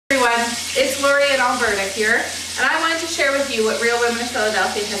It's Lori in Alberta here, and I wanted to share with you what Real Women of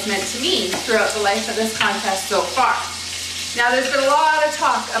Philadelphia has meant to me throughout the life of this contest so far. Now, there's been a lot of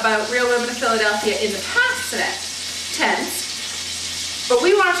talk about Real Women of Philadelphia in the past tense, but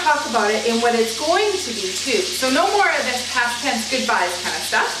we want to talk about it in what it's going to be too. So no more of this past tense goodbyes kind of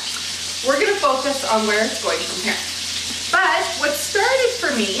stuff. We're going to focus on where it's going from here. But what started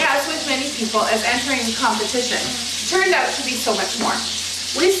for me, as with many people, as entering the competition, turned out to be so much more.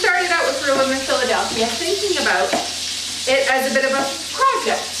 We started out with Real Women of Philadelphia thinking about it as a bit of a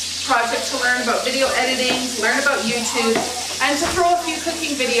project to learn about video editing, to learn about YouTube, and to throw a few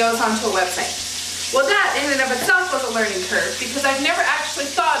cooking videos onto a website. Well, that in and of itself was a learning curve because I've never actually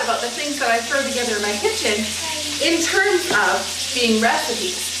thought about the things that I throw together in my kitchen in terms of being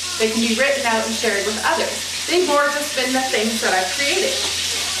recipes that can be written out and shared with others. They've more just been the things that I've created.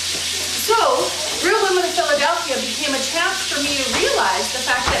 So, Real Women of Philadelphia became a chance for me to realize the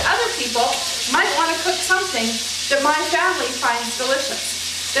fact that other people might want to cook something that my family finds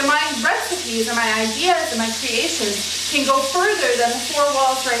delicious. That my recipes and my ideas and my creations can go further than the four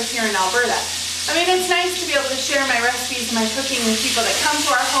walls right here in Alberta. I mean, it's nice to be able to share my recipes and my cooking with people that come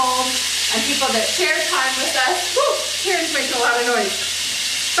to our home and people that share time with us. Whew, Karen's making a lot of noise.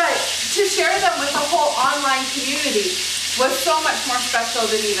 But to share them with the whole online community was so much more special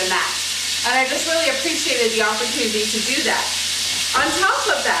than even that. And I just really appreciated the opportunity to do that. On top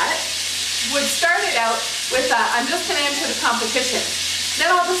of that, what started out with I'm just going to enter the competition. Then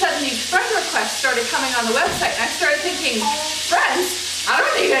all of a sudden these friend requests started coming on the website and I started thinking, friends? I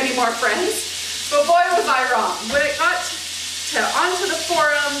don't need any more friends. But boy was I wrong. When it got onto the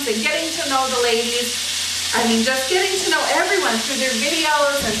forums and getting to know the ladies, I mean, just getting to know everyone through their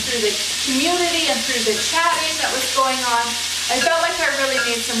videos and through the community and through the chatting that was going on, I felt like I really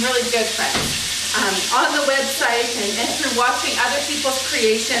made some really good friends on the website and through watching other people's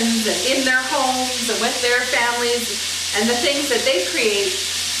creations and in their homes and with their families and the things that they create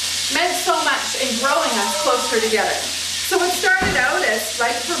meant so much in growing us closer together. So what started out as,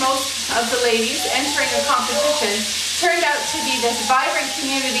 like for most of the ladies entering a competition, turned out to be this vibrant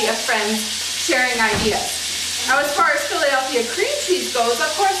community of friends sharing ideas. Now, as far as Philadelphia cream cheese goes,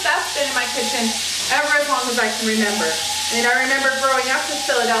 of course, that's been in my kitchen ever as long as I can remember. I mean, I remember growing up with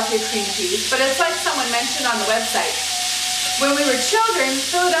Philadelphia cream cheese, but it's like someone mentioned on the website. When we were children,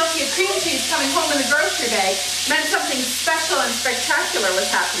 Philadelphia cream cheese coming home in the grocery bag meant something special and spectacular was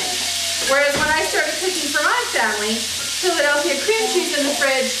happening. Whereas when I started cooking for my family, Philadelphia cream cheese in the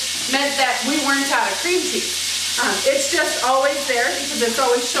fridge meant that we weren't out of cream cheese. It's just always there because it's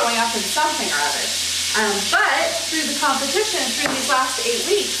always showing up in something or other. But through the competition, through these last 8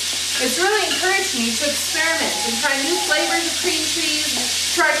 weeks, it's really encouraged me to experiment and try new flavors of cream cheese,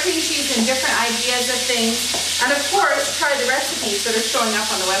 try cream cheese in different ideas of things, and of course, try the recipes that are showing up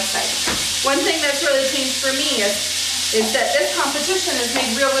on the website. One thing that's really changed for me is that this competition has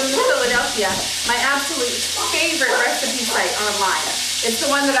made Real Women of Philadelphia my absolute favorite recipe site online. It's the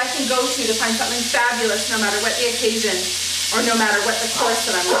one that I can go to find something fabulous no matter what the occasion or no matter what the course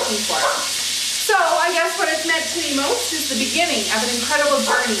that I'm looking for. So I guess what it's meant to me most is the beginning of an incredible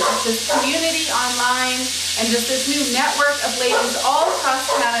journey of this community online and just this new network of ladies all across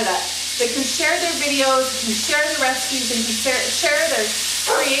Canada that can share their videos, can share their recipes, and can share their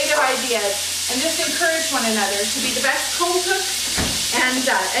creative ideas and just encourage one another to be the best home cooks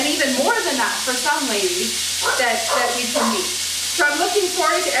and even more than that for some ladies that we can be. So I'm looking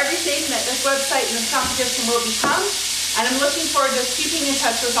forward to everything that this website and this competition will become, and I'm looking forward to keeping in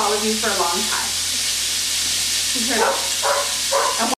touch with all of you for a long time. Turn it off.